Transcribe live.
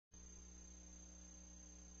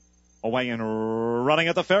Away and running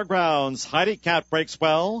at the fairgrounds. Heidi Cat breaks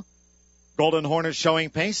well. Golden Horn is showing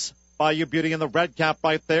pace. Bayou Beauty in the red cap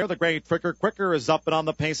right there. The gray Tricker Quicker is up and on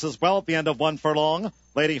the pace as well at the end of 1 furlong.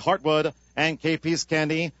 Lady Hartwood and KP's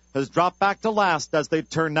Kandy has dropped back to last as they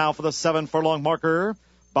turn now for the 7 furlong marker.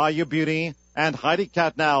 Bayou Beauty and Heidi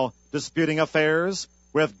Cat now disputing affairs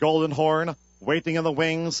with Golden Horn waiting in the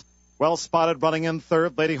wings. Well spotted running in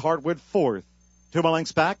third. Lady Hartwood fourth. 2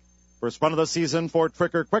 lengths back. First run of the season for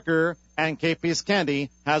Tricker Quicker and KP's Kandy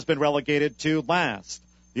has been relegated to last.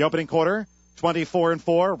 The opening quarter,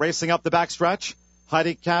 24-4, racing up the backstretch.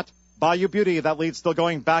 Heidi Cat, Bayou Beauty, that lead still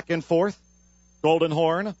going back and forth. Golden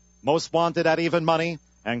Horn, most wanted at even money.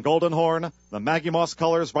 And Golden Horn, the Maggie Moss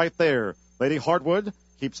colors right there. Lady Hartwood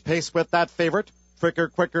keeps pace with that favorite.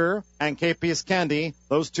 Tricker Quicker and KP's Kandy,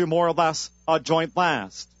 those two more or less a joint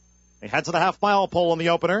last. They head to the half-mile pole in the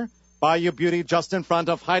opener. Bayou Beauty just in front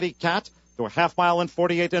of Heidi Cat to a half mile in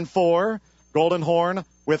 48-4. Golden Horn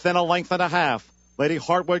within a length and a half. Lady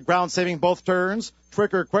Hartwood ground saving both turns.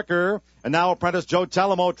 Tricker Quicker. And now apprentice Joe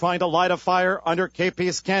Talamo trying to light a fire under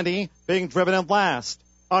KP's Kandy being driven in last.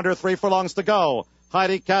 Under 3 furlongs to go.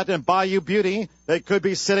 Heidi Cat and Bayou Beauty, they could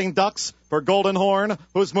be sitting ducks for Golden Horn,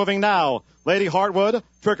 who's moving now. Lady Hartwood,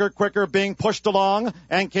 Tricker Quicker being pushed along,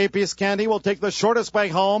 and KP's Kandy will take the shortest way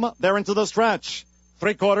home. They're into the stretch.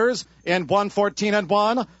 3/4 in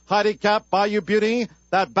 1:14-1. Heidi Cat, Bayou Beauty.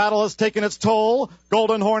 That battle has taken its toll.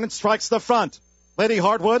 Golden Horn strikes the front. Lady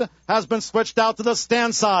Hartwood has been switched out to the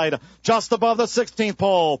stand side, just above the 16th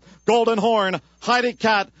pole. Golden Horn, Heidi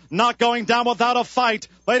Cat, not going down without a fight.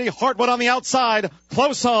 Lady Hartwood on the outside,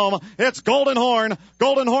 close home. It's Golden Horn.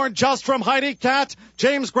 Golden Horn just from Heidi Cat,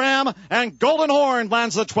 James Graham, and Golden Horn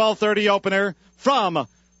lands the 12:30 opener from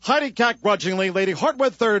Heidi Cat grudgingly. Lady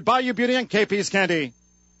Hartwood third, Bayou Beauty and KP's Kandy.